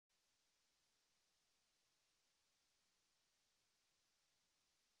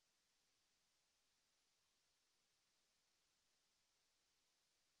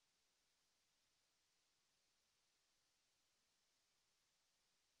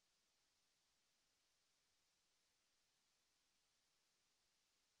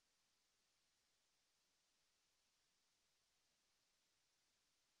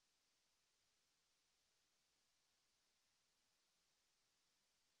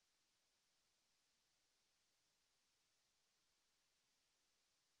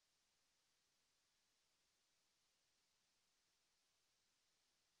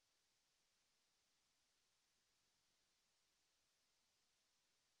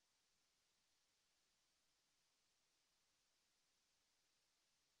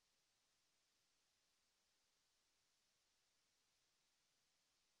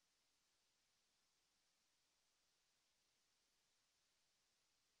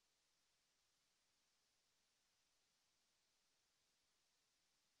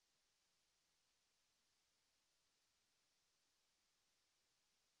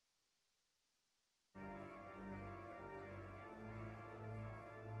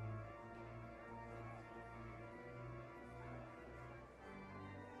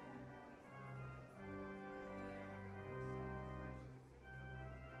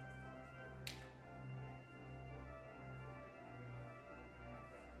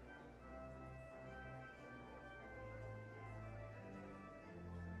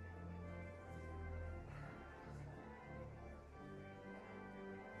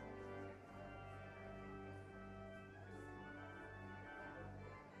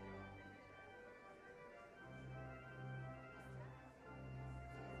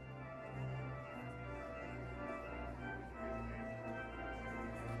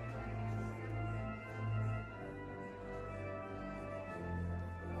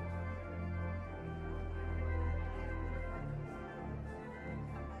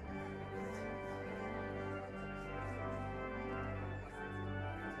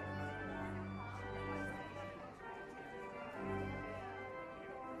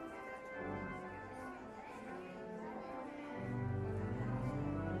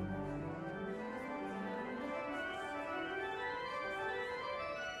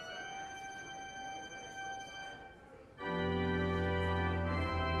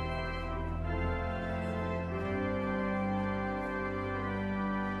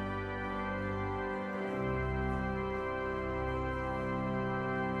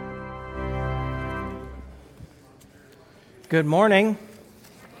Good morning.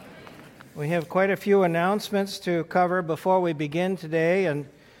 We have quite a few announcements to cover before we begin today, and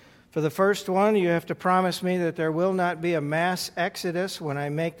for the first one, you have to promise me that there will not be a mass exodus when I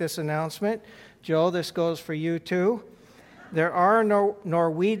make this announcement. Joe, this goes for you too. There are no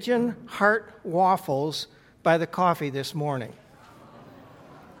Norwegian heart waffles by the coffee this morning.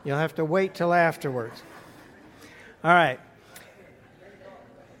 You'll have to wait till afterwards. All right.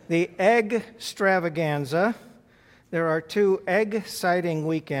 The egg extravaganza. There are 2 egg sighting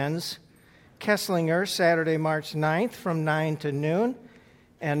weekends, Kesslinger, Saturday, March 9th from 9 to noon,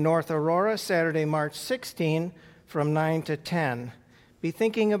 and North Aurora, Saturday, March 16 from 9 to 10. Be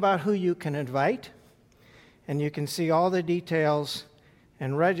thinking about who you can invite, and you can see all the details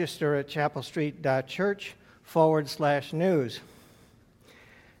and register at chapelstreet.church/news.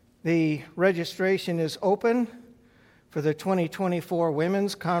 The registration is open for the 2024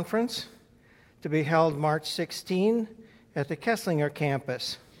 Women's Conference, to be held March 16 at the Kesslinger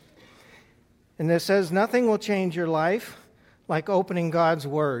campus. And this says, nothing will change your life like opening God's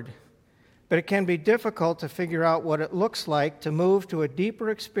Word, but it can be difficult to figure out what it looks like to move to a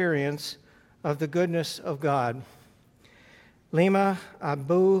deeper experience of the goodness of God. Lima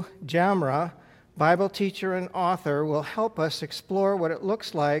Abu Jamra, Bible teacher and author, will help us explore what it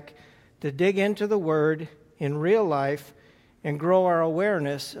looks like to dig into the Word in real life and grow our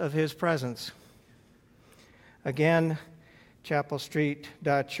awareness of His presence. Again,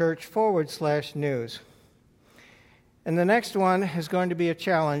 chapelstreet.church/news. And the next one is going to be a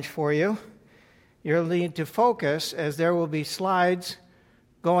challenge for you. You'll need to focus as there will be slides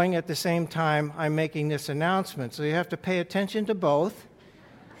going at the same time I'm making this announcement. So you have to pay attention to both,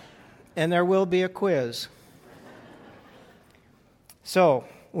 and there will be a quiz. So,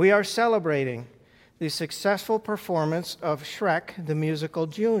 we are celebrating the successful performance of Shrek the Musical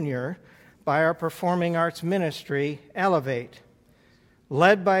Junior by our performing arts ministry, Elevate,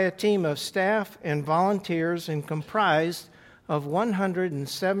 led by a team of staff and volunteers and comprised of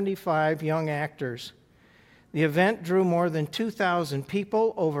 175 young actors. The event drew more than 2,000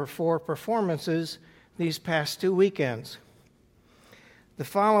 people over 4 performances these past 2 weekends. The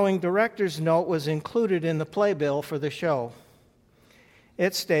following director's note was included in the playbill for the show.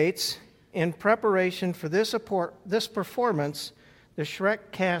 It states, in preparation for this performance, the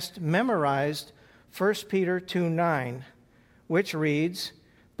Shrek cast memorized 1 Peter 2:9, which reads,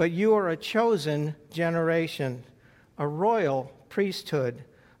 "But you are a chosen generation, a royal priesthood,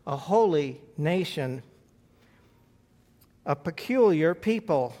 a holy nation, a peculiar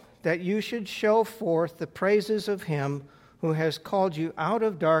people, that you should show forth the praises of Him who has called you out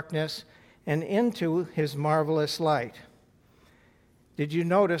of darkness and into His marvelous light." Did you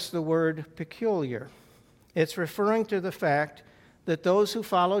notice the word peculiar? It's referring to the fact that those who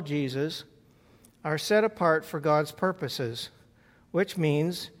follow Jesus are set apart for God's purposes, which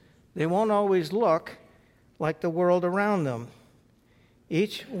means they won't always look like the world around them.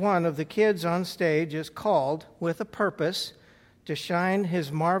 Each one of the kids on stage is called with a purpose to shine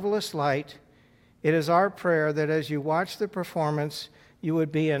His marvelous light. It is our prayer that as you watch the performance, you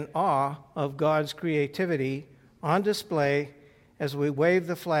would be in awe of God's creativity on display as we wave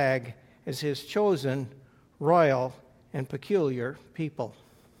the flag as His chosen, royal, and peculiar people.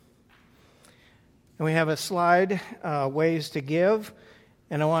 And we have a slide, ways to give,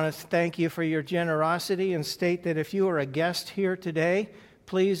 and I want to thank you for your generosity and state that if you are a guest here today,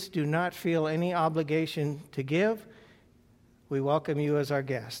 please do not feel any obligation to give. We welcome you as our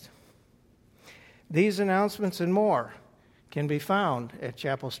guest. These announcements and more can be found at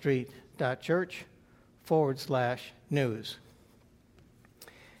chapelstreet.church/news.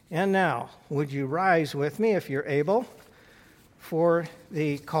 And now, would you rise with me if you're able for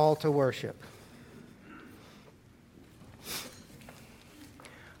the call to worship.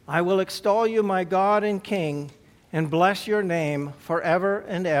 I will extol you, my God and King, and bless your name forever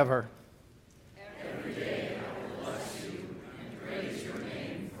and ever. Every day I will bless you and praise your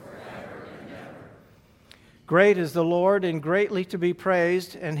name forever and ever. Great is the Lord and greatly to be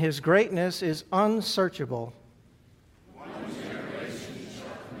praised, and His greatness is unsearchable.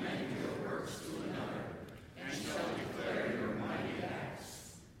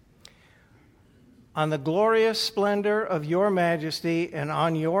 On the glorious splendor of your majesty and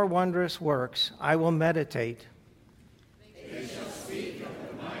on your wondrous works, I will meditate. They shall speak of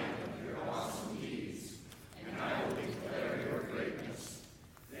the might of your awesome deeds, and I will declare your greatness.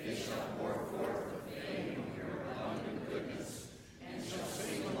 They shall pour forth the fame of your abundant goodness, and shall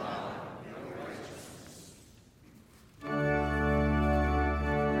sing aloud of your righteousness.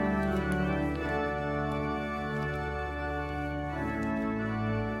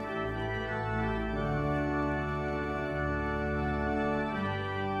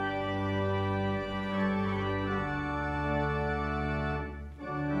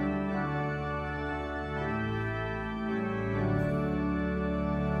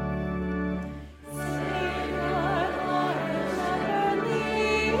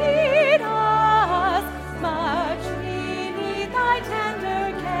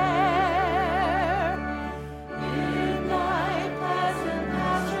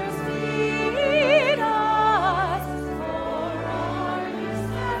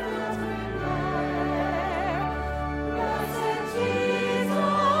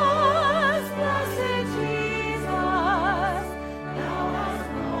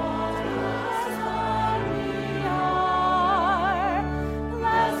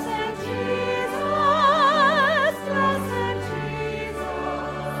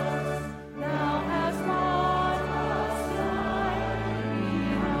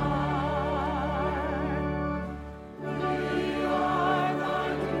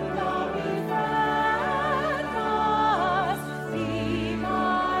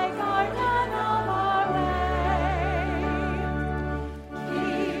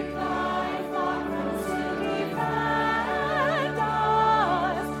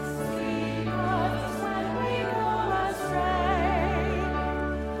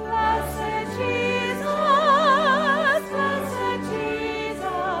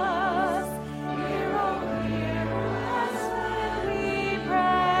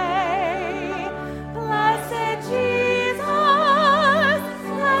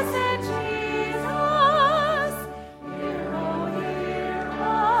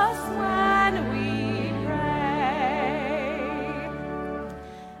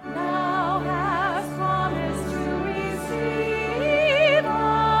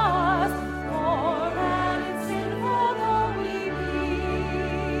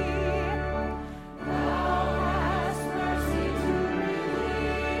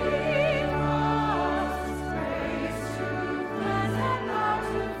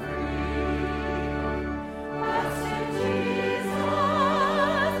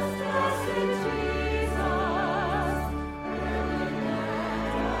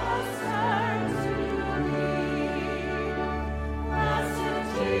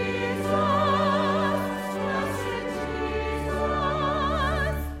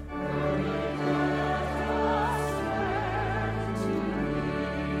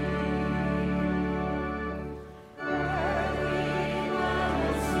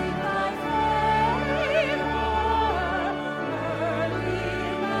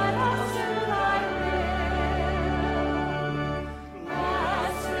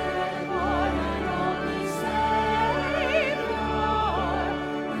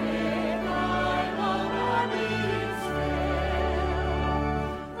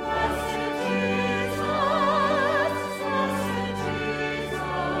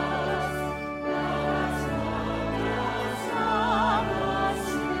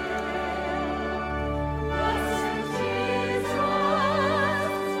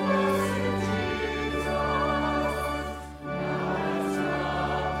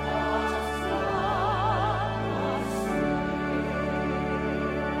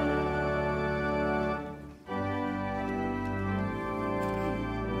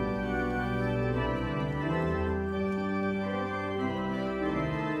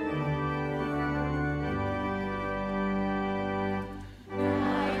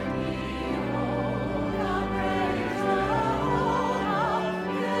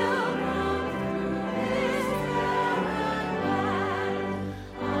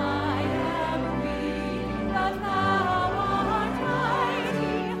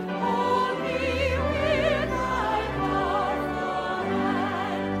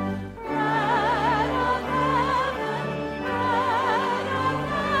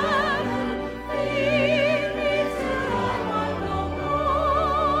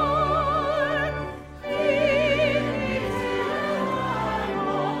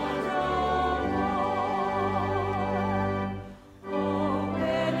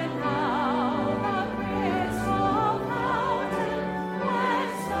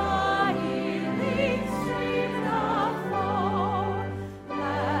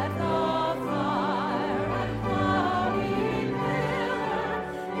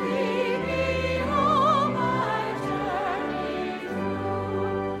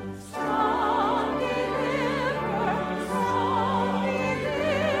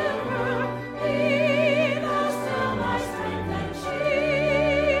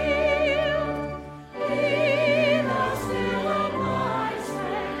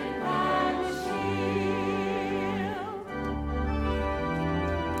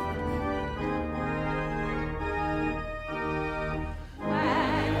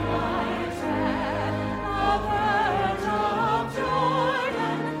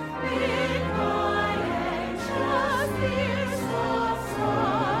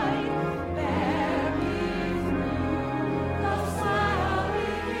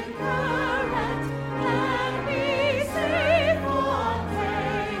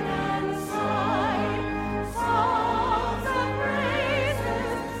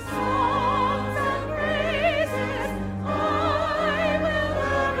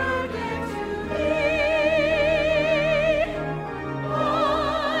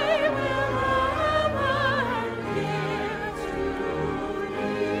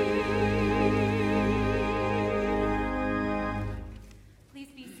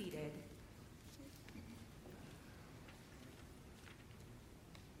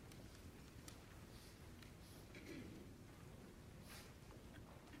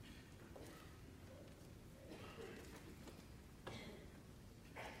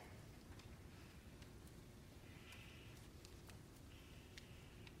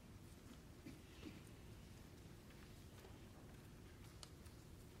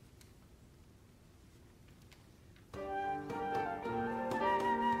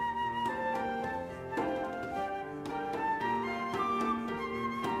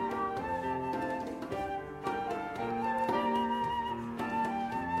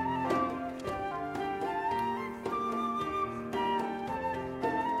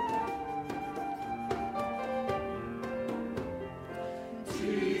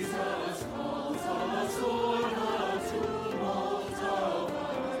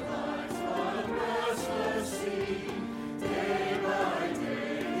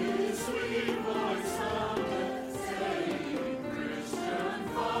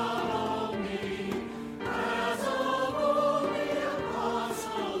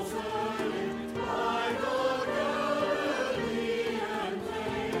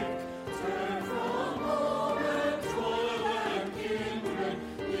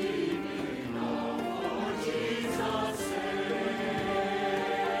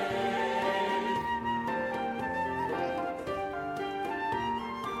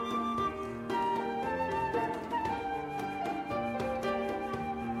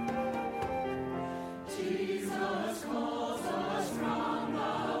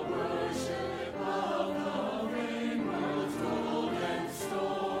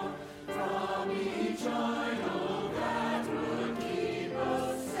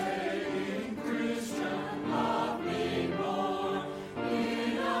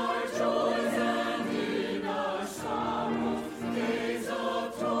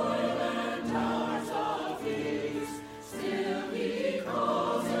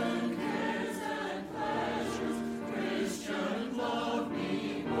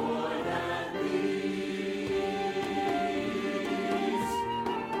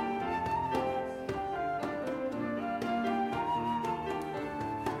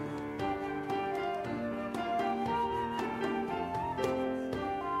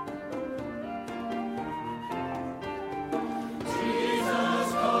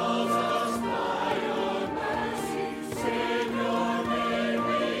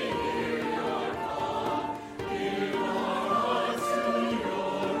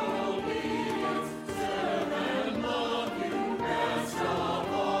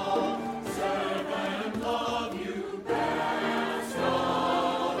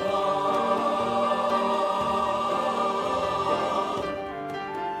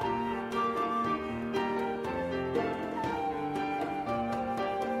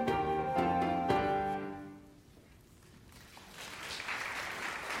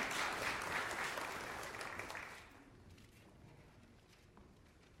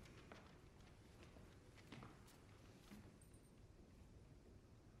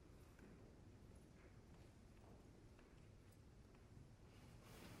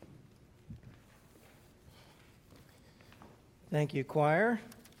 Thank you, choir.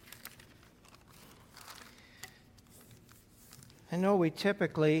 I know we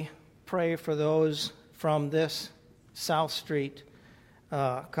typically pray for those from this South Street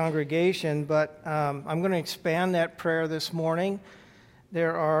congregation, but I'm going to expand that prayer this morning.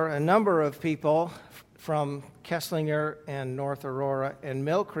 There are a number of people from Kesslinger and North Aurora and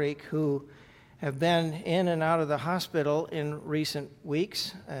Mill Creek who have been in and out of the hospital in recent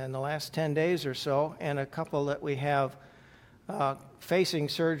weeks, in the last 10 days or so, and a couple that we have facing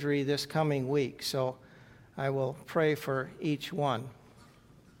surgery this coming week. So I will pray for each one.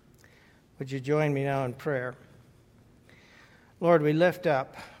 Would you join me now in prayer? Lord, we lift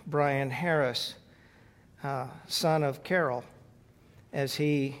up Brian Harris, son of Carol, as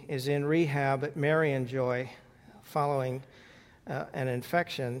he is in rehab at Marion Joy following an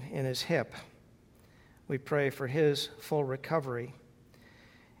infection in his hip. We pray for his full recovery.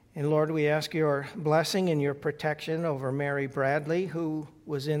 And Lord, we ask your blessing and your protection over Mary Bradley, who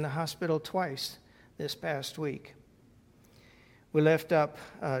was in the hospital twice this past week. We lift up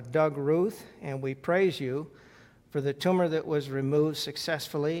Doug Ruth, and we praise you for the tumor that was removed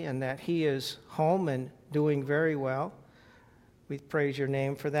successfully and that he is home and doing very well. We praise your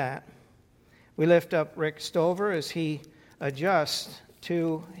name for that. We lift up Rick Stover as he adjusts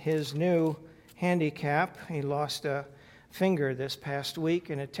to his new handicap. He lost a finger this past week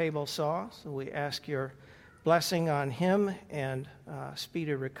in a table saw, so we ask your blessing on him and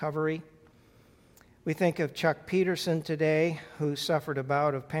speedy recovery. We think of Chuck Peterson today, who suffered a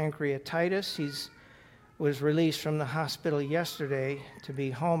bout of pancreatitis. He was released from the hospital yesterday to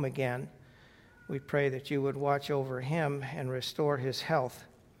be home again. We pray that you would watch over him and restore his health.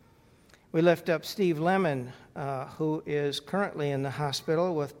 We lift up Steve Lemon, who is currently in the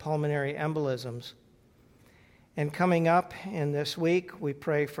hospital with pulmonary embolisms. And coming up in this week, we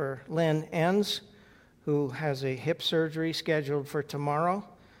pray for Lynn Enns, who has a hip surgery scheduled for tomorrow.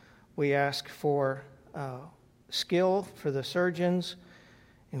 We ask for skill for the surgeons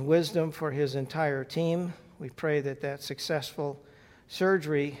and wisdom for his entire team. We pray that that successful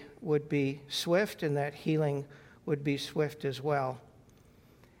surgery would be swift and that healing would be swift as well.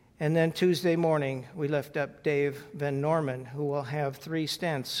 And then Tuesday morning, we lift up Dave Van Norman, who will have 3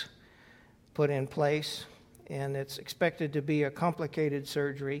 stents put in place, and it's expected to be a complicated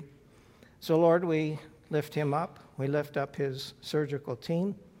surgery. So, Lord, we lift him up. We lift up his surgical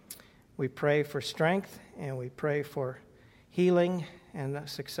team. We pray for strength, and we pray for healing and a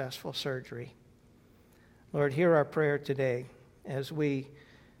successful surgery. Lord, hear our prayer today as we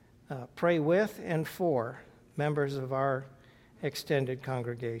pray with and for members of our extended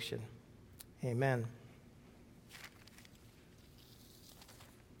congregation. Amen.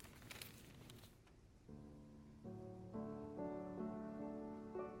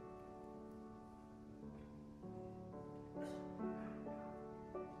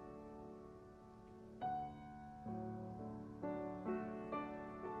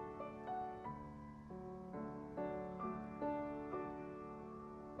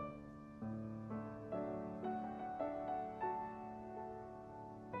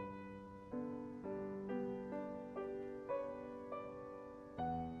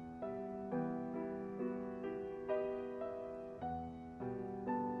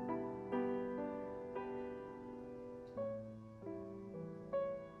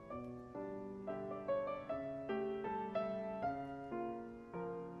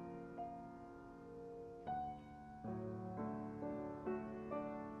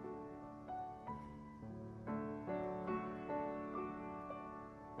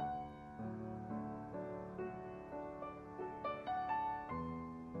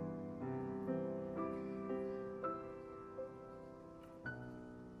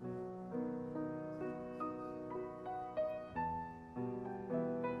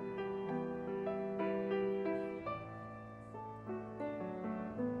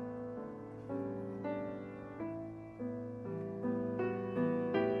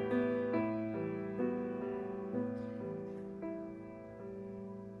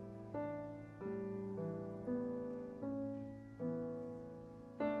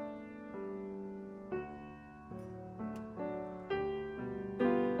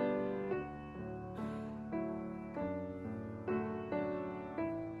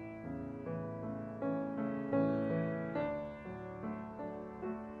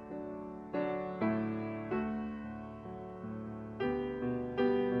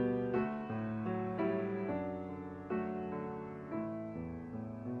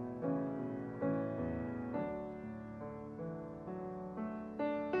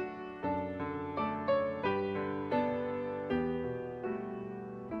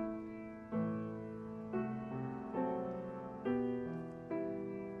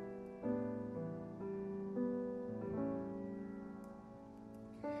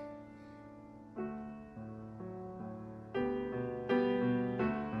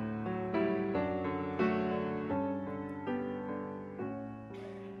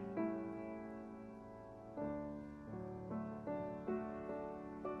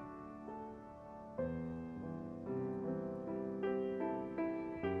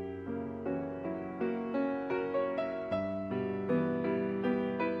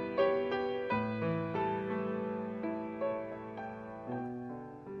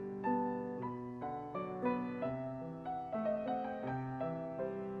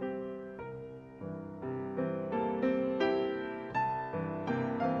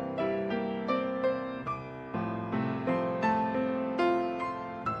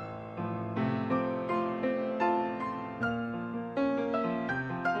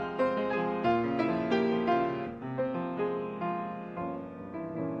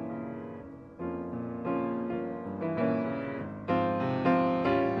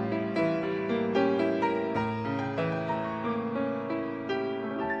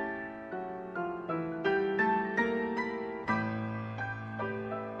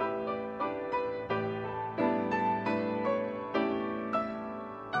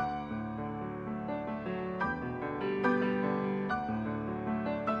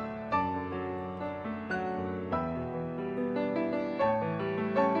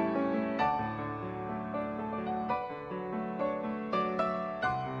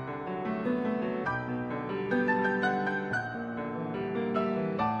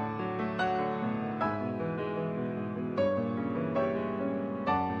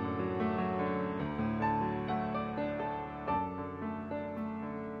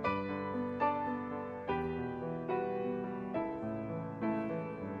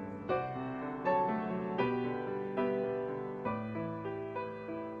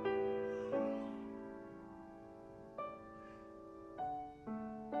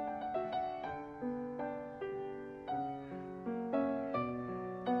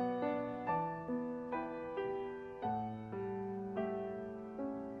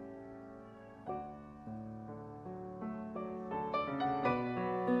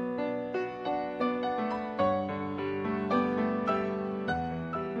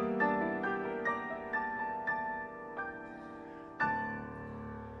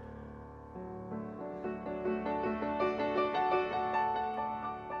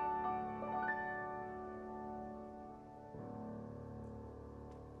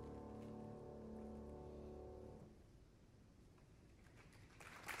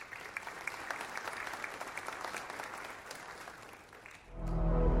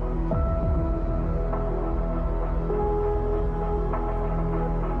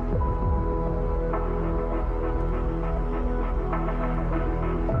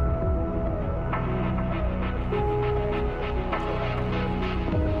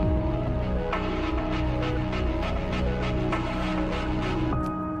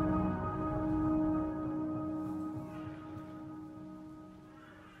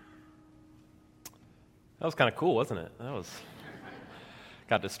 That was kind of cool, wasn't it?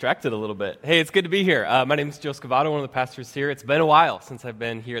 Got distracted a little bit. Hey, it's good to be here. My name is Joe Scavato, one of the pastors here. It's been a while since I've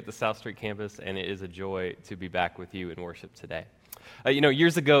been here at the South Street campus, and it is a joy to be back with you in worship today.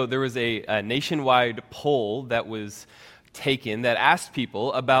 Years ago, there was a nationwide poll that was taken that asked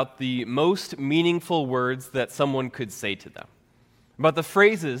people about the most meaningful words that someone could say to them. About the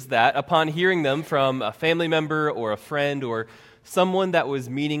phrases that, upon hearing them from a family member or a friend or someone that was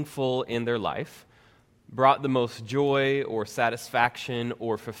meaningful in their life, brought the most joy or satisfaction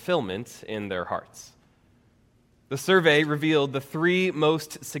or fulfillment in their hearts. The survey revealed the 3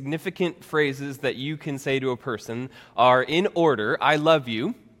 most significant phrases that you can say to a person are in order: I love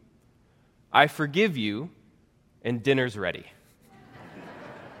you, I forgive you, and dinner's ready.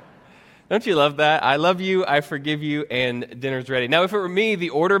 Don't you love that? I love you, I forgive you, and dinner's ready. Now, if it were me, the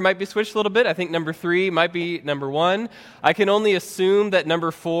order might be switched a little bit. I think number 3 might be number 1. I can only assume that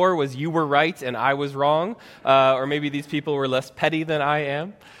number 4 was you were right and I was wrong, or maybe these people were less petty than I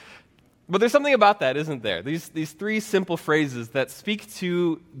am. But there's something about that, isn't there? These 3 simple phrases that speak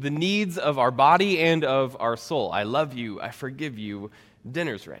to the needs of our body and of our soul. I love you, I forgive you,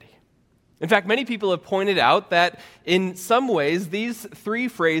 dinner's ready. In fact, many people have pointed out that in some ways, these 3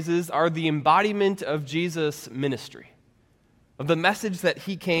 phrases are the embodiment of Jesus' ministry, of the message that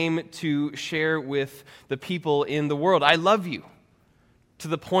he came to share with the people in the world. I love you, to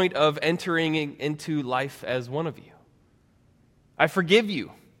the point of entering into life as one of you. I forgive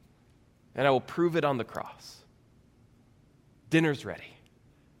you, and I will prove it on the cross. Dinner's ready.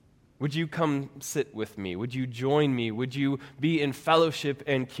 Would you come sit with me? Would you join me? Would you be in fellowship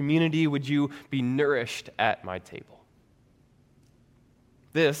and community? Would you be nourished at my table?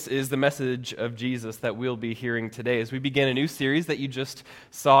 This is the message of Jesus that we'll be hearing today as we begin a new series that you just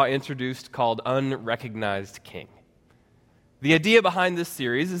saw introduced called Unrecognized King. The idea behind this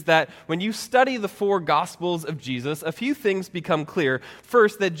series is that when you study the 4 Gospels of Jesus, a few things become clear.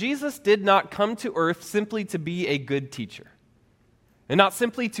 First, that Jesus did not come to earth simply to be a good teacher, and not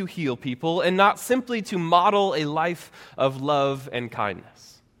simply to heal people, and not simply to model a life of love and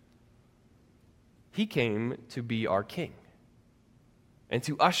kindness. He came to be our king and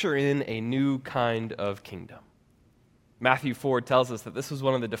to usher in a new kind of kingdom. Matthew 4 tells us that this was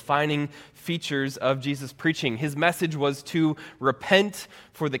one of the defining features of Jesus' preaching. His message was to repent,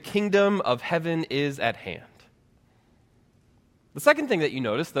 for the kingdom of heaven is at hand. The second thing that you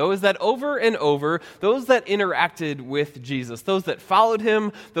notice, though, is that over and over, those that interacted with Jesus, those that followed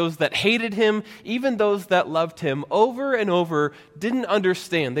him, those that hated him, even those that loved him, over and over didn't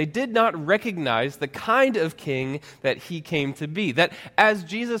understand. They did not recognize the kind of king that he came to be. That as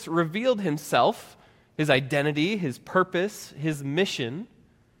Jesus revealed himself, his identity, his purpose, his mission,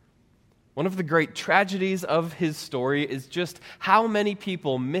 one of the great tragedies of his story is just how many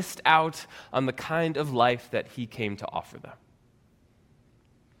people missed out on the kind of life that he came to offer them.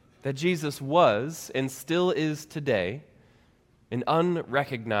 That Jesus was, and still is today, an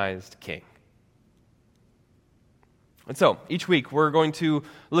unrecognized king. And so, each week we're going to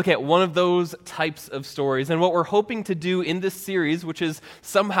look at one of those types of stories. And what we're hoping to do in this series, which is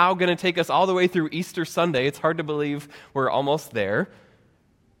somehow going to take us all the way through Easter Sunday, it's hard to believe we're almost there,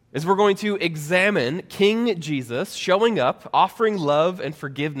 is we're going to examine King Jesus showing up, offering love and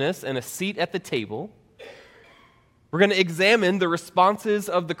forgiveness and a seat at the table. We're going to examine the responses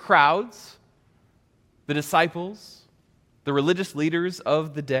of the crowds, the disciples, the religious leaders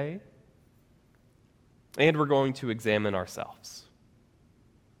of the day, and we're going to examine ourselves.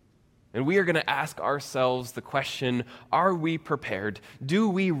 And we are going to ask ourselves the question, are we prepared? Do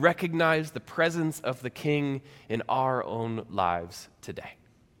we recognize the presence of the King in our own lives today?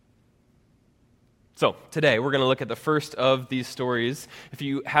 So, today we're going to look at the first of these stories. If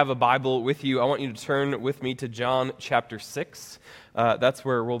you have a Bible with you, I want you to turn with me to John chapter 6. That's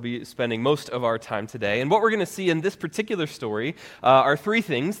where we'll be spending most of our time today. And what we're going to see in this particular story are 3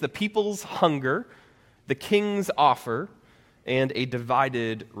 things: the people's hunger, the king's offer, and a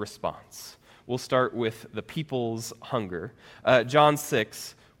divided response. We'll start with the people's hunger. John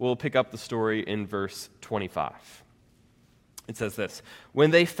 6, we'll pick up the story in verse 25. It says this: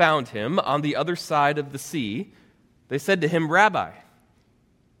 When they found him on the other side of the sea, they said to him, "Rabbi,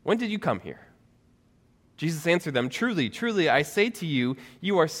 when did you come here?" Jesus answered them, "Truly, truly, I say to you,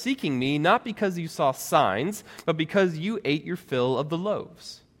 you are seeking me not because you saw signs, but because you ate your fill of the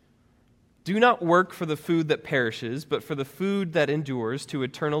loaves. Do not work for the food that perishes, but for the food that endures to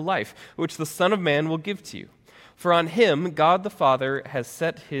eternal life, which the Son of Man will give to you. For on him God the Father has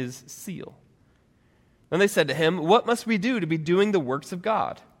set his seal." Then they said to him, "What must we do to be doing the works of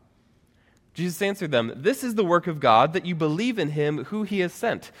God?" Jesus answered them, "This is the work of God, that you believe in him who he has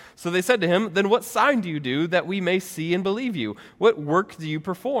sent." So they said to him, "Then what sign do you do that we may see and believe you? What work do you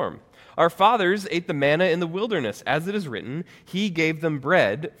perform? Our fathers ate the manna in the wilderness, as it is written, he gave them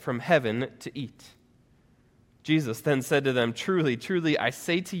bread from heaven to eat." Jesus then said to them, "Truly, truly, I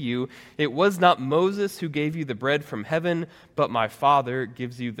say to you, it was not Moses who gave you the bread from heaven, but my Father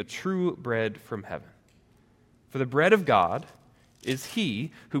gives you the true bread from heaven. For the bread of God is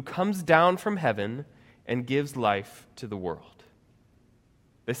he who comes down from heaven and gives life to the world."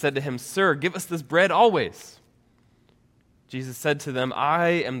 They said to him, "Sir, give us this bread always." Jesus said to them, "I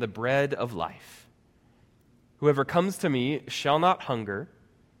am the bread of life. Whoever comes to me shall not hunger,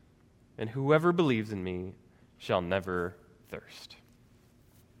 and whoever believes in me shall never thirst."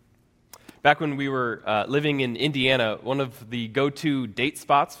 Back when we were living in Indiana, one of the go-to date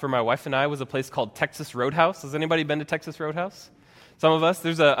spots for my wife and I was a place called Texas Roadhouse. Has anybody been to Texas Roadhouse? Some of us.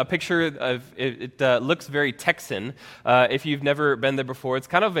 There's a picture of it. It looks very Texan. If you've never been there before, it's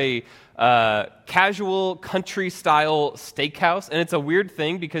kind of a casual country-style steakhouse, and it's a weird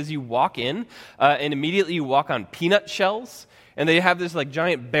thing because you walk in and immediately you walk on peanut shells. And they have this like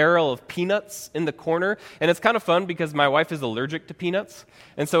giant barrel of peanuts in the corner. And it's kind of fun because my wife is allergic to peanuts.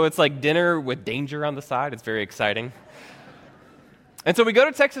 And so it's like dinner with danger on the side. It's very exciting. And so we go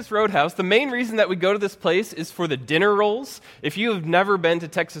to Texas Roadhouse. The main reason that we go to this place is for the dinner rolls. If you have never been to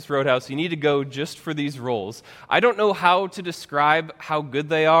Texas Roadhouse, you need to go just for these rolls. I don't know how to describe how good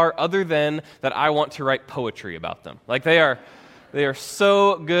they are other than that I want to write poetry about them. Like they are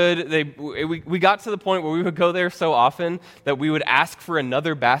so good. We got to the point where we would go there so often that we would ask for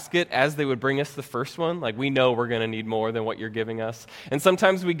another basket as they would bring us the first one. Like, we know we're going to need more than what you're giving us. And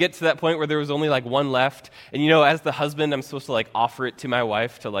sometimes we get to that point where there was only like one left. And as the husband, I'm supposed to like offer it to my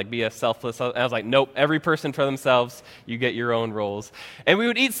wife to like be a selfless. And I was like, nope, every person for themselves. You get your own rolls. And we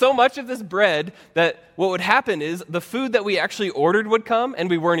would eat so much of this bread that what would happen is the food that we actually ordered would come and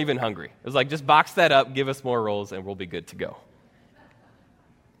we weren't even hungry. It was like, just box that up, give us more rolls, and we'll be good to go.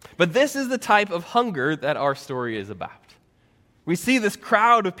 But this is the type of hunger that our story is about. We see this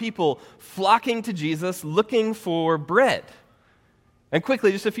crowd of people flocking to Jesus looking for bread. And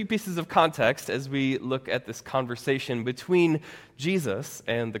quickly, just a few pieces of context as we look at this conversation between Jesus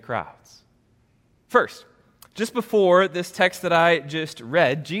and the crowds. First, just before this text that I just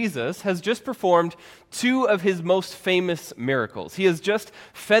read, Jesus has just performed two of his most famous miracles. He has just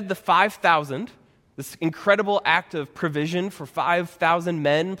fed the 5,000. This incredible act of provision for 5,000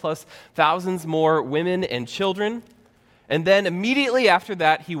 men plus thousands more women and children. And then immediately after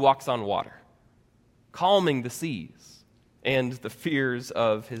that, he walks on water, calming the seas and the fears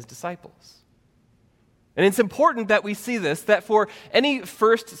of his disciples. And it's important that we see this, that for any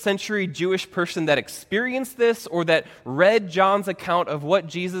first century Jewish person that experienced this or that read John's account of what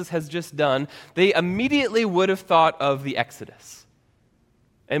Jesus has just done, they immediately would have thought of the Exodus.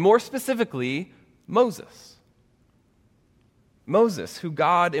 And more specifically, Moses. Moses, who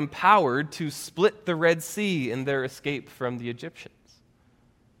God empowered to split the Red Sea in their escape from the Egyptians.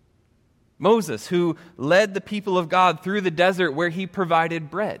 Moses, who led the people of God through the desert where he provided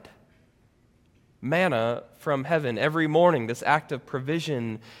bread. Manna from heaven every morning, this act of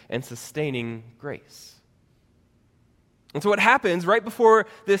provision and sustaining grace. And so what happens right before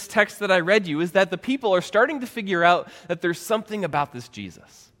this text that I read you is that the people are starting to figure out that there's something about this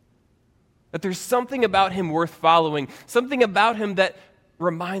Jesus. That there's something about him worth following, something about him that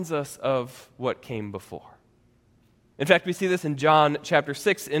reminds us of what came before. In fact, we see this in John chapter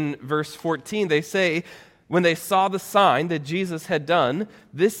 6 in verse 14. They say, when they saw the sign that Jesus had done,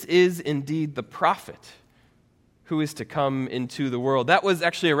 "This is indeed the prophet who is to come into the world." That was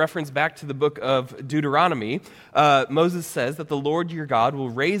actually a reference back to the book of Deuteronomy. Moses says that the Lord your God will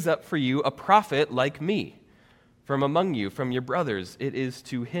raise up for you a prophet like me from among you, from your brothers. It is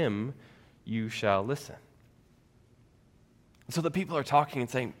to him you shall listen. So the people are talking and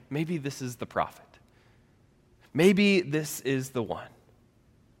saying, maybe this is the prophet. Maybe this is the one.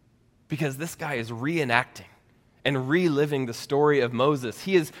 Because this guy is reenacting and reliving the story of Moses.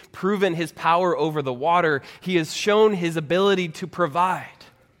 He has proven his power over the water. He has shown his ability to provide.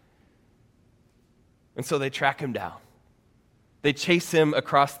 And so they track him down. They chase him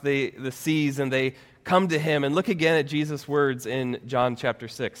across the seas and they come to him. And look again at Jesus' words in John chapter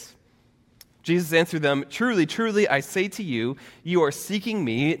 6. Jesus answered them, "Truly, truly, I say to you, you are seeking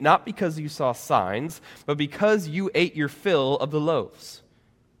me not because you saw signs, but because you ate your fill of the loaves.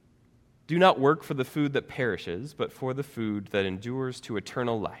 Do not work for the food that perishes, but for the food that endures to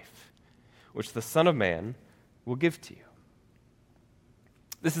eternal life, which the Son of Man will give to you."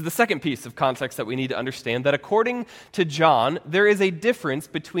 This is the second piece of context that we need to understand, that according to John, there is a difference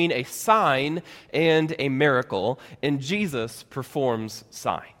between a sign and a miracle, and Jesus performs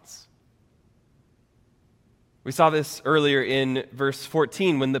signs. We saw this earlier in verse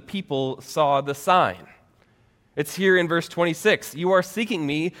 14 when the people saw the sign. It's here in verse 26. You are seeking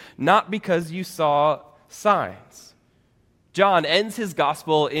me not because you saw signs. John ends his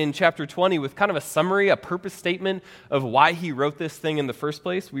gospel in chapter 20 with kind of a summary, a purpose statement of why he wrote this thing in the first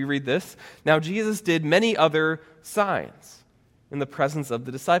place. We read this. Now Jesus did many other signs in the presence of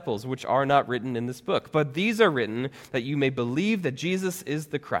the disciples, which are not written in this book. But these are written that you may believe that Jesus is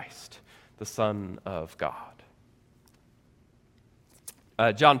the Christ, the Son of God.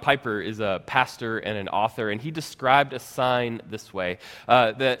 John Piper is a pastor and an author, and he described a sign this way,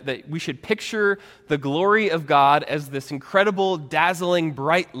 that we should picture the glory of God as this incredible, dazzling,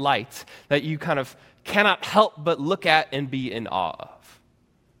 bright light that you kind of cannot help but look at and be in awe of.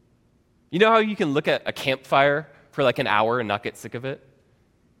 You know how you can look at a campfire for like an hour and not get sick of it?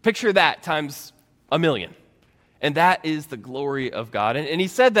 Picture that times 1,000,000. And that is the glory of God. And he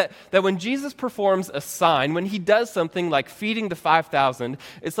said that when Jesus performs a sign, when he does something like feeding the 5,000,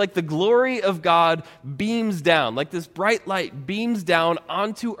 it's like the glory of God beams down, like this bright light beams down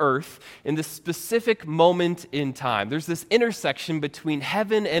onto earth in this specific moment in time. There's this intersection between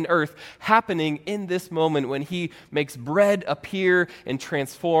heaven and earth happening in this moment when he makes bread appear and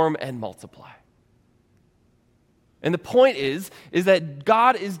transform and multiply. And the point is that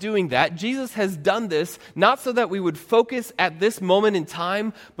God is doing that. Jesus has done this not so that we would focus at this moment in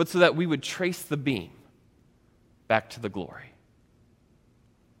time, but so that we would trace the beam back to the glory.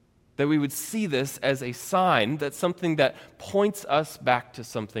 That we would see this as a sign, that something that points us back to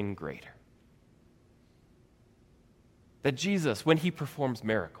something greater. That Jesus, when he performs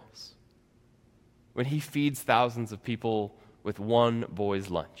miracles, when he feeds thousands of people with one boy's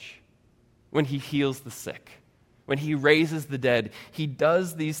lunch, when he heals the sick, when he raises the dead, he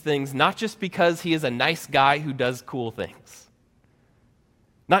does these things not just because he is a nice guy who does cool things.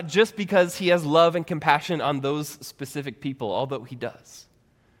 Not just because he has love and compassion on those specific people, although he does.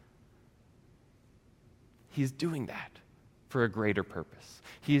 He's doing that for a greater purpose.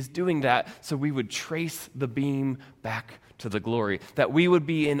 He is doing that so we would trace the beam back to the glory, that we would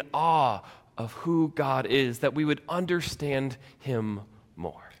be in awe of who God is, that we would understand him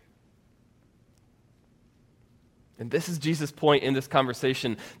more. And this is Jesus' point in this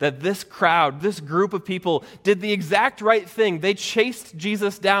conversation, that this crowd, this group of people did the exact right thing. They chased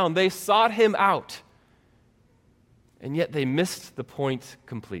Jesus down. They sought him out. And yet they missed the point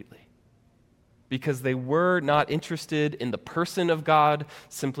completely because they were not interested in the person of God,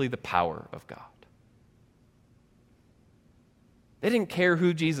 simply the power of God. They didn't care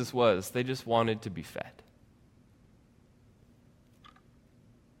who Jesus was. They just wanted to be fed.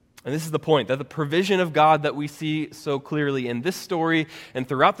 And this is the point, that the provision of God that we see so clearly in this story and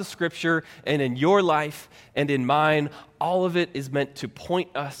throughout the scripture and in your life and in mine, all of it is meant to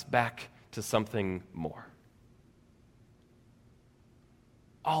point us back to something more.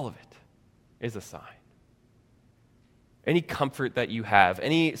 All of it is a sign. Any comfort that you have,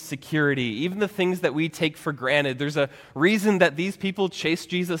 any security, even the things that we take for granted, there's a reason that these people chased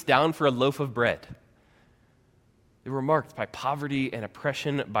Jesus down for a loaf of bread. They were marked by poverty and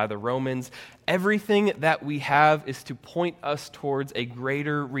oppression by the Romans. Everything that we have is to point us towards a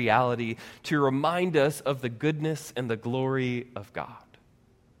greater reality, to remind us of the goodness and the glory of God.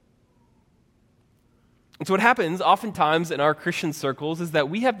 And so what happens oftentimes in our Christian circles is that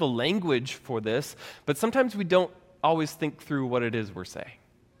we have the language for this, but sometimes we don't always think through what it is we're saying.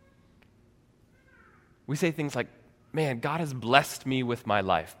 We say things like, man, God has blessed me with my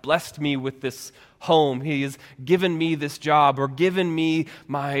life, blessed me with this home. He has given me this job or given me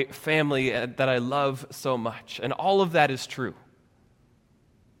my family that I love so much. And all of that is true.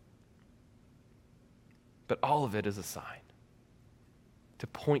 But all of it is a sign to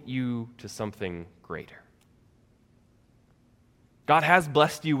point you to something greater. God has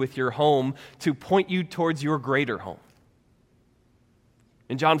blessed you with your home to point you towards your greater home.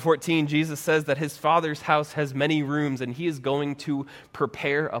 In John 14, Jesus says that his Father's house has many rooms and he is going to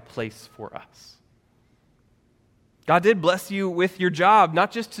prepare a place for us. God did bless you with your job,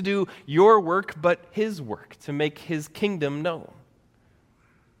 not just to do your work, but his work, to make his kingdom known.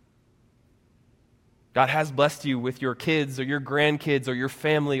 God has blessed you with your kids or your grandkids or your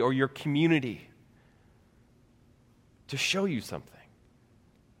family or your community to show you something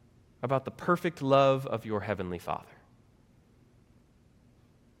about the perfect love of your heavenly Father.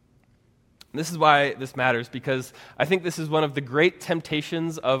 This is why this matters, because I think this is one of the great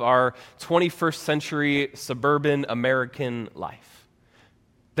temptations of our 21st century suburban American life.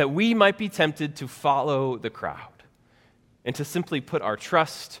 that we might be tempted to follow the crowd and to simply put our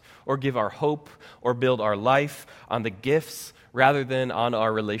trust or give our hope or build our life on the gifts rather than on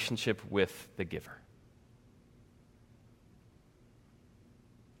our relationship with the giver.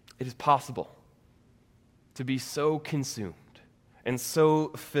 It is possible to be so consumed and so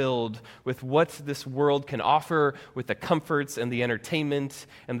filled with what this world can offer, with the comforts and the entertainment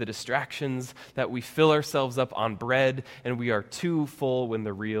and the distractions, that we fill ourselves up on bread and we are too full when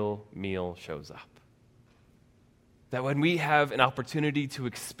the real meal shows up. That when we have an opportunity to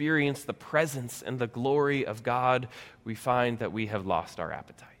experience the presence and the glory of God, we find that we have lost our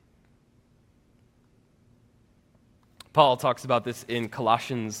appetite. Paul talks about this in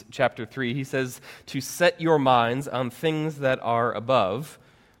Colossians chapter 3. He says, to set your minds on things that are above,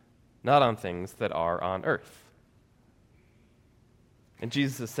 not on things that are on earth. And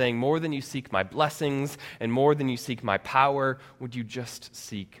Jesus is saying, more than you seek my blessings and more than you seek my power, would you just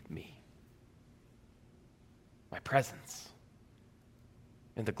seek me? My presence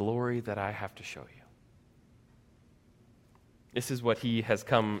and the glory that I have to show you. This is what he has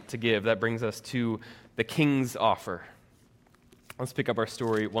come to give. That brings us to the king's offer. Let's pick up our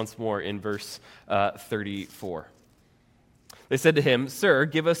story once more in verse 34. They said to him, Sir,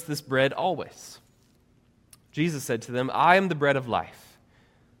 give us this bread always. Jesus said to them, I am the bread of life.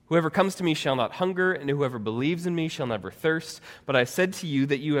 Whoever comes to me shall not hunger, and whoever believes in me shall never thirst. But I said to you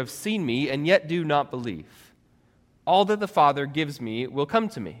that you have seen me, and yet do not believe. All that the Father gives me will come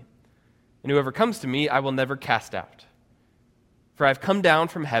to me, and whoever comes to me I will never cast out. For I have come down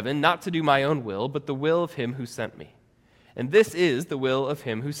from heaven not to do my own will, but the will of him who sent me. And this is the will of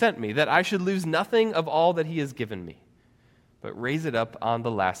him who sent me, that I should lose nothing of all that he has given me, but raise it up on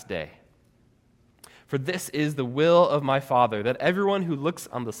the last day. For this is the will of my Father, that everyone who looks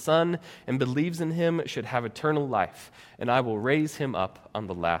on the Son and believes in him should have eternal life, and I will raise him up on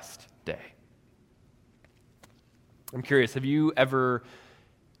the last day. I'm curious, have you ever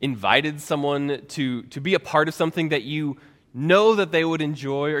invited someone to be a part of something that you know that they would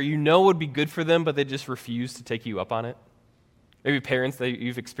enjoy or you know would be good for them, but they just refuse to take you up on it? Maybe parents,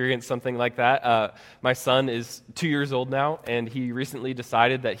 you've experienced something like that. My son is 2 years old now, and he recently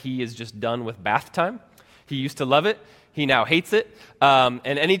decided that he is just done with bath time. He used to love it. He now hates it. And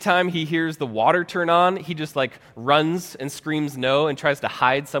anytime he hears the water turn on, he just runs and screams no and tries to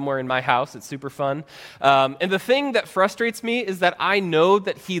hide somewhere in my house. It's super fun. And the thing that frustrates me is that I know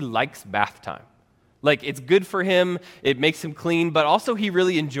that he likes bath time. It's good for him, it makes him clean, but also he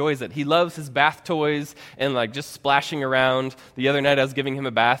really enjoys it. He loves his bath toys and just splashing around. The other night I was giving him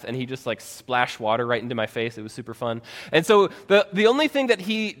a bath and he just splashed water right into my face. It was super fun. And so the only thing that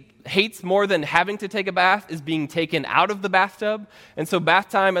he hates more than having to take a bath is being taken out of the bathtub. And so bath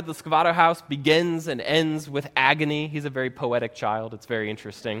time at the Scavato house begins and ends with agony. He's a very poetic child. It's very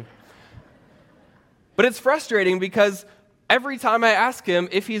interesting. But it's frustrating because every time I ask him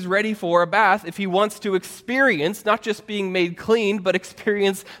if he's ready for a bath, if he wants to experience not just being made clean, but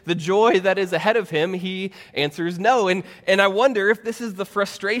experience the joy that is ahead of him, he answers no. And I wonder if this is the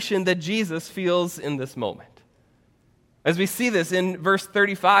frustration that Jesus feels in this moment. As we see this in verse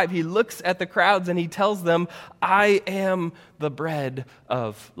 35, he looks at the crowds and he tells them, I am the bread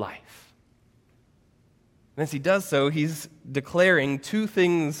of life. And as he does so, he's declaring two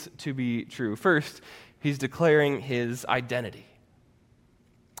things to be true. First, he's declaring his identity.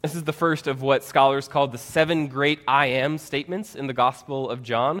 This is the first of what scholars call the 7 great I am statements in the Gospel of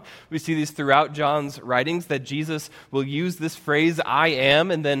John. We see these throughout John's writings, that Jesus will use this phrase, I am,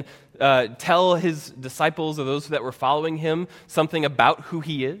 and then tell his disciples or those that were following him something about who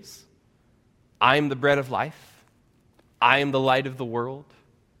he is. I am the bread of life. I am the light of the world.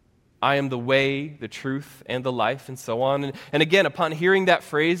 I am the way, the truth, and the life, and so on. And again, upon hearing that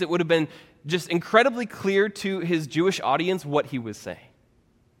phrase, it would have been just incredibly clear to his Jewish audience what he was saying.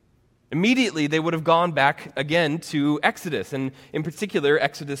 Immediately, they would have gone back again to Exodus, and in particular,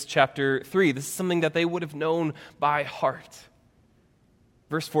 Exodus chapter 3. This is something that they would have known by heart.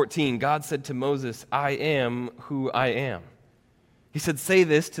 Verse 14, God said to Moses, I am who I am. He said, say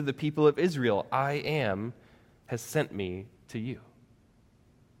this to the people of Israel, I am has sent me to you.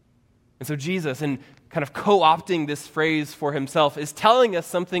 And so Jesus, in kind of co-opting this phrase for himself, is telling us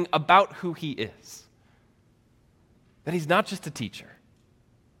something about who he is. That he's not just a teacher,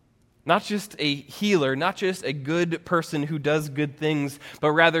 not just a healer, not just a good person who does good things,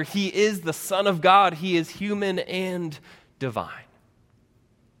 but rather he is the Son of God. He is human and divine.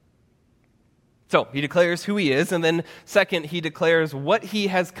 So he declares who he is, and then second, he declares what he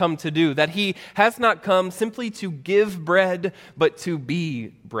has come to do, that he has not come simply to give bread, but to be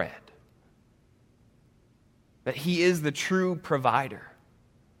bread. That he is the true provider,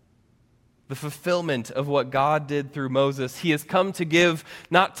 the fulfillment of what God did through Moses. He has come to give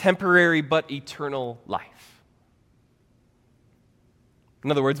not temporary but eternal life.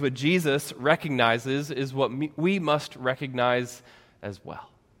 In other words, what Jesus recognizes is what we must recognize as well.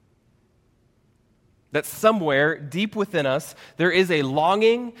 That somewhere deep within us, there is a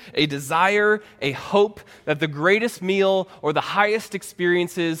longing, a desire, a hope that the greatest meal or the highest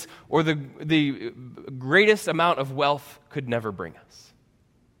experiences or the greatest amount of wealth could never bring us.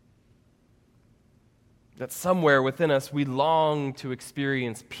 That somewhere within us, we long to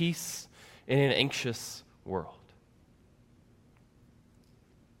experience peace in an anxious world.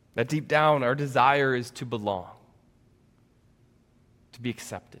 That deep down, our desire is to belong, to be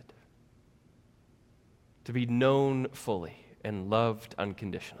accepted, to be known fully and loved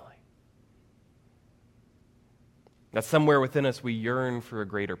unconditionally. That somewhere within us we yearn for a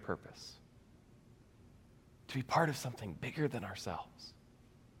greater purpose, to be part of something bigger than ourselves,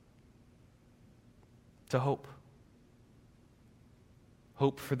 to hope.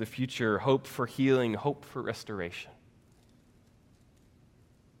 Hope for the future, hope for healing, hope for restoration.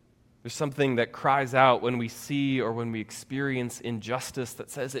 There's something that cries out when we see or when we experience injustice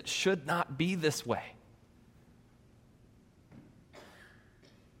that says it should not be this way.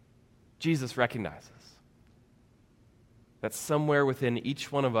 Jesus recognizes that somewhere within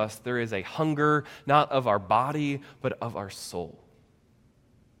each one of us there is a hunger, not of our body, but of our soul.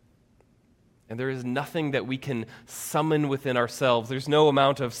 And there is nothing that we can summon within ourselves. There's no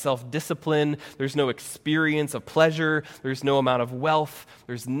amount of self-discipline. There's no experience of pleasure. There's no amount of wealth.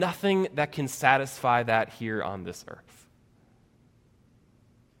 There's nothing that can satisfy that here on this earth.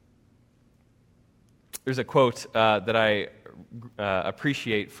 There's a quote that I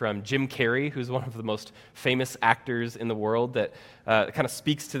appreciate from Jim Carrey, who's one of the most famous actors in the world, that kind of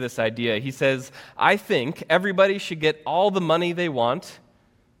speaks to this idea. He says, "I think everybody should get all the money they want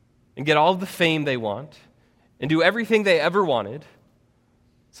and get all the fame they want and do everything they ever wanted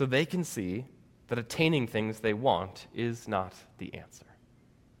so they can see that attaining things they want is not the answer."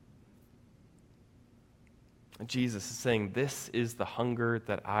 And Jesus is saying, this is the hunger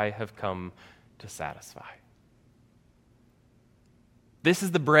that I have come to satisfy. This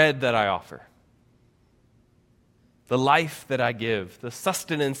is the bread that I offer, the life that I give, the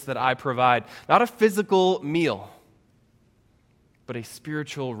sustenance that I provide, not a physical meal, but a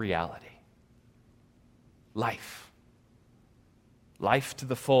spiritual reality. Life. Life to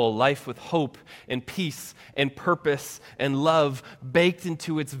the full, life with hope and peace and purpose and love baked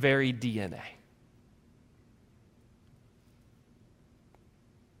into its very DNA.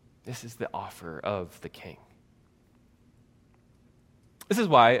 This is the offer of the King. This is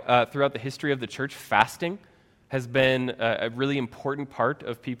why throughout the history of the church, fasting has been a really important part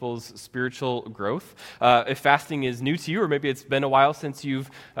of people's spiritual growth. If fasting is new to you, or maybe it's been a while since you've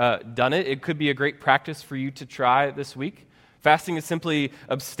done it, it could be a great practice for you to try this week. Fasting is simply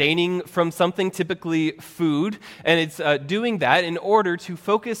abstaining from something, typically food, and it's doing that in order to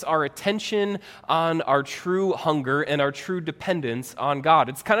focus our attention on our true hunger and our true dependence on God.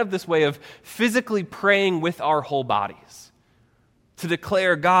 It's kind of this way of physically praying with our whole bodies. To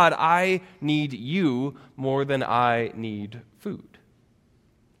declare, God, I need you more than I need food.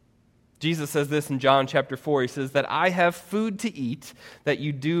 Jesus says this in John chapter 4. He says that I have food to eat that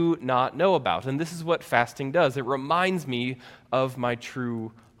you do not know about. And this is what fasting does. It reminds me of my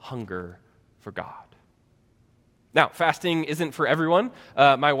true hunger for God. Now, fasting isn't for everyone.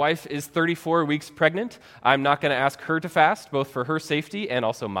 My wife is 34 weeks pregnant. I'm not going to ask her to fast, both for her safety and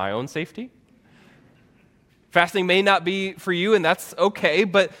also my own safety. Fasting may not be for you, and that's okay,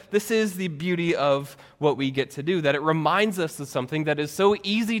 but this is the beauty of what we get to do, that it reminds us of something that is so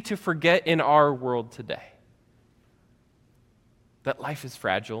easy to forget in our world today. That life is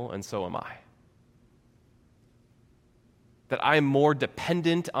fragile, and so am I. That I am more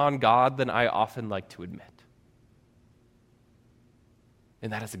dependent on God than I often like to admit.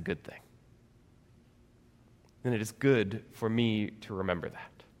 And that is a good thing. And it is good for me to remember that.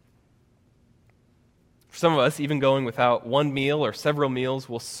 For some of us, even going without one meal or several meals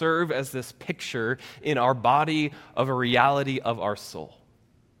will serve as this picture in our body of a reality of our soul.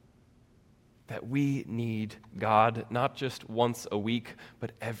 That we need God not just once a week,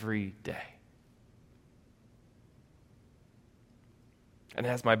 but every day. And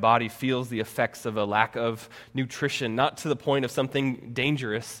as my body feels the effects of a lack of nutrition, not to the point of something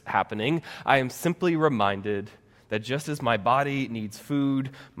dangerous happening, I am simply reminded that just as my body needs food,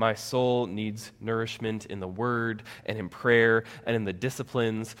 my soul needs nourishment in the Word and in prayer and in the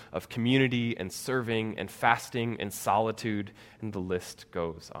disciplines of community and serving and fasting and solitude, and the list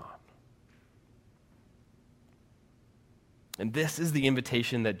goes on. And this is the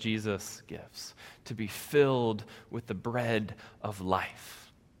invitation that Jesus gives, to be filled with the bread of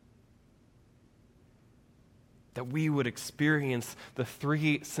life. That we would experience the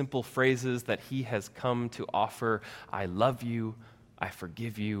three simple phrases that he has come to offer: I love you, I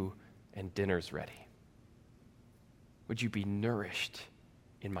forgive you, and dinner's ready. Would you be nourished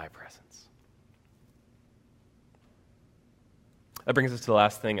in my presence? That brings us to the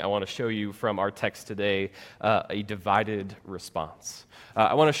last thing I want to show you from our text today, a divided response.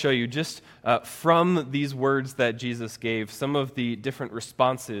 I want to show you just from these words that Jesus gave, some of the different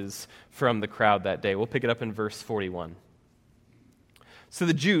responses from the crowd that day. We'll pick it up in verse 41. So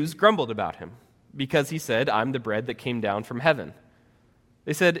the Jews grumbled about him because he said, I'm the bread that came down from heaven.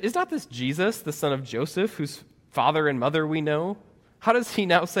 They said, is not this Jesus, the son of Joseph, whose father and mother we know? How does he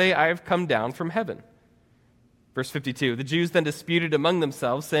now say, I have come down from heaven? Verse 52, the Jews then disputed among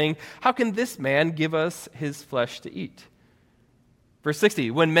themselves, saying, how can this man give us his flesh to eat? Verse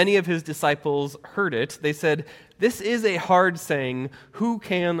 60, when many of his disciples heard it, they said, this is a hard saying, who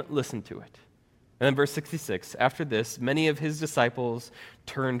can listen to it? And then verse 66, after this, many of his disciples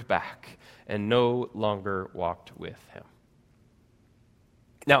turned back and no longer walked with him.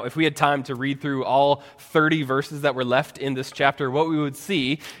 Now, if we had time to read through all 30 verses that were left in this chapter, what we would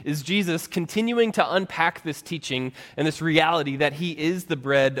see is Jesus continuing to unpack this teaching and this reality that he is the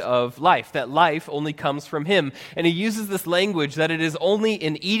bread of life, that life only comes from him. And he uses this language that it is only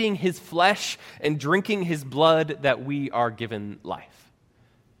in eating his flesh and drinking his blood that we are given life.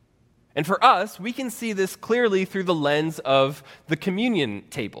 And for us, we can see this clearly through the lens of the communion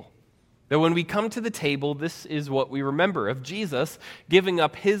table. That when we come to the table, this is what we remember of Jesus giving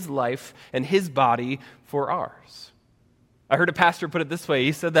up his life and his body for ours. I heard a pastor put it this way.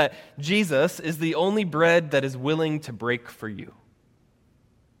 He said that Jesus is the only bread that is willing to break for you.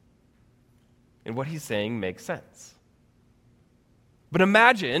 And what he's saying makes sense. But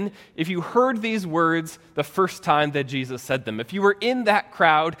imagine if you heard these words the first time that Jesus said them. If you were in that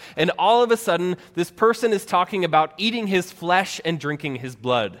crowd and all of a sudden this person is talking about eating his flesh and drinking his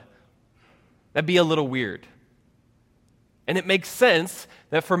blood. That'd be a little weird. And it makes sense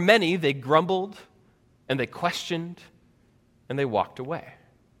that for many, they grumbled and they questioned and they walked away.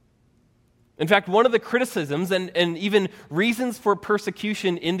 In fact, one of the criticisms and even reasons for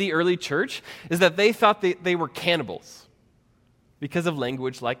persecution in the early church is that they thought they were cannibals because of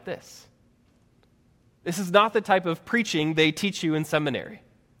language like this. This is not the type of preaching they teach you in seminary.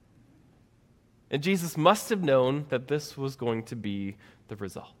 And Jesus must have known that this was going to be the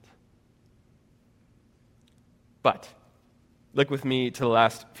result. But look with me to the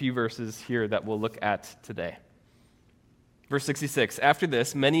last few verses here that we'll look at today. Verse 66, after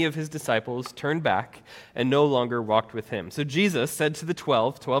this, many of his disciples turned back and no longer walked with him. So Jesus said to the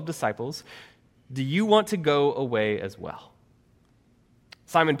 12 disciples, do you want to go away as well?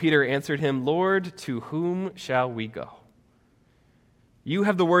 Simon Peter answered him, Lord, to whom shall we go? You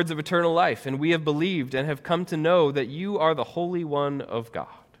have the words of eternal life, and we have believed and have come to know that you are the Holy One of God.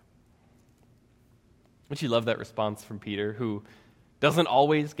 Don't you love that response from Peter, who doesn't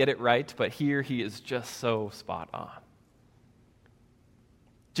always get it right, but here he is just so spot on.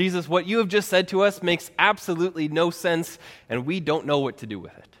 Jesus, what you have just said to us makes absolutely no sense, and we don't know what to do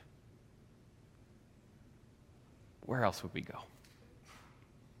with it. Where else would we go?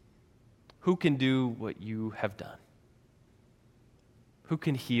 Who can do what you have done? Who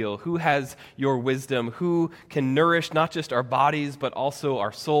can heal? Who has your wisdom? Who can nourish not just our bodies, but also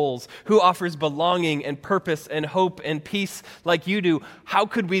our souls? Who offers belonging and purpose and hope and peace like you do? How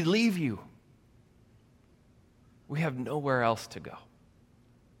could we leave you? We have nowhere else to go.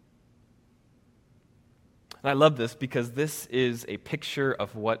 And I love this because this is a picture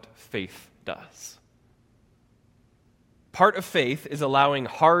of what faith does. Part of faith is allowing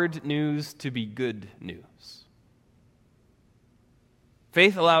hard news to be good news.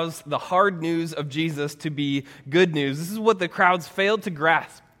 Faith allows the hard news of Jesus to be good news. This is what the crowds failed to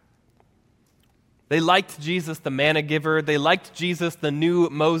grasp. They liked Jesus, the manna giver. They liked Jesus, the new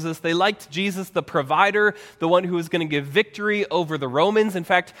Moses. They liked Jesus, the provider, the one who was going to give victory over the Romans. In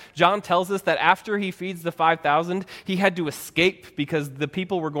fact, John tells us that after he feeds the 5,000, he had to escape because the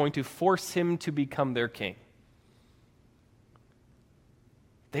people were going to force him to become their king.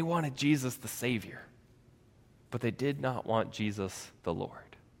 They wanted Jesus, the Savior. But they did not want Jesus the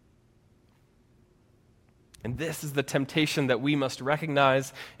Lord. And this is the temptation that we must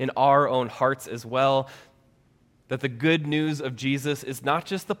recognize in our own hearts as well, that the good news of Jesus is not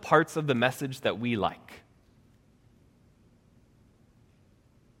just the parts of the message that we like.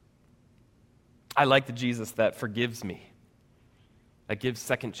 I like the Jesus that forgives me, that gives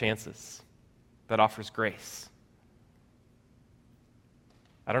second chances, that offers grace.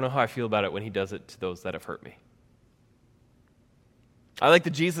 I don't know how I feel about it when he does it to those that have hurt me. I like the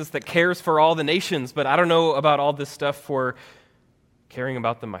Jesus that cares for all the nations, but I don't know about all this stuff for caring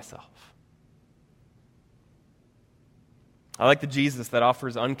about them myself. I like the Jesus that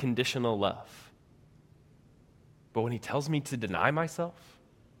offers unconditional love. But when he tells me to deny myself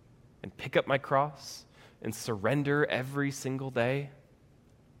and pick up my cross and surrender every single day,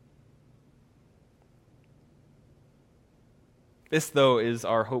 this, though, is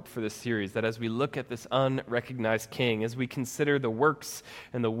our hope for this series, that as we look at this unrecognized king, as we consider the works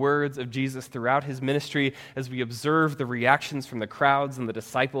and the words of Jesus throughout his ministry, as we observe the reactions from the crowds and the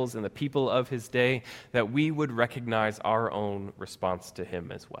disciples and the people of his day, that we would recognize our own response to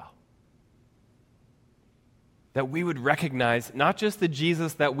him as well. That we would recognize not just the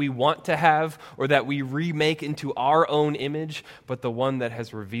Jesus that we want to have or that we remake into our own image, but the one that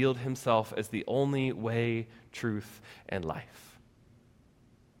has revealed himself as the only way, truth, and life.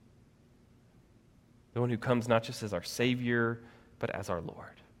 The one who comes not just as our Savior, but as our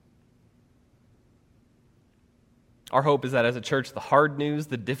Lord. Our hope is that as a church, the hard news,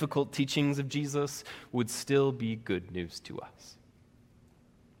 the difficult teachings of Jesus would still be good news to us.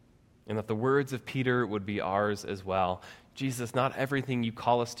 And that the words of Peter would be ours as well. Jesus, not everything you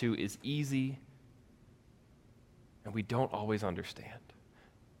call us to is easy, and we don't always understand.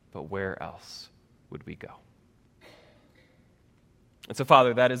 But where else would we go? And so,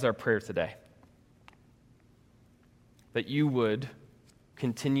 Father, that is our prayer today. That you would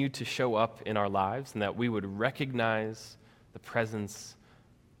continue to show up in our lives and that we would recognize the presence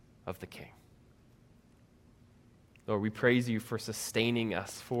of the King. Lord, we praise you for sustaining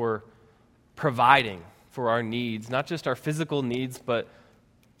us, for providing for our needs, not just our physical needs, but,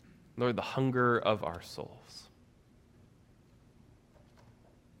 Lord, the hunger of our souls.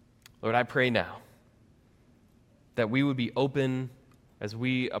 Lord, I pray now that we would be open as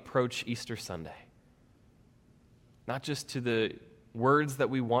we approach Easter Sunday. Not just to the words that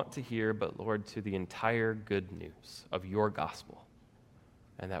we want to hear, but, Lord, to the entire good news of your gospel,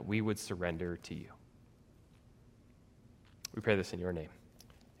 and that we would surrender to you. We pray this in your name.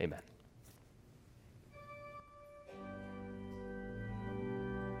 Amen.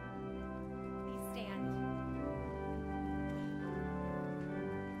 Please stand.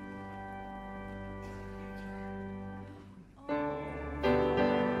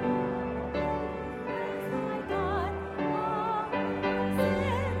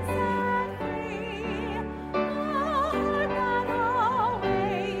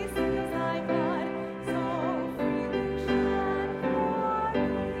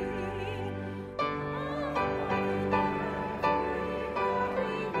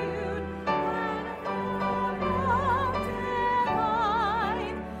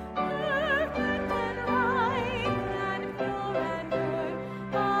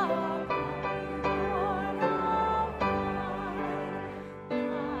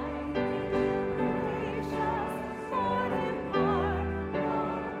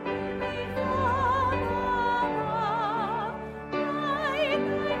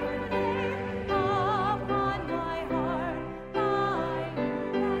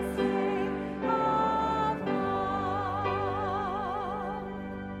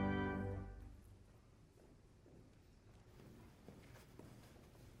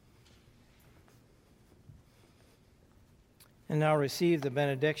 And now receive the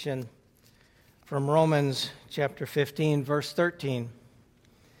benediction from Romans chapter 15, verse 13.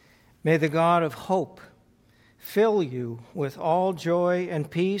 May the God of hope fill you with all joy and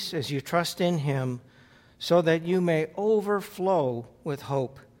peace as you trust in him, so that you may overflow with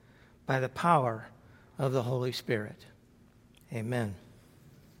hope by the power of the Holy Spirit. Amen.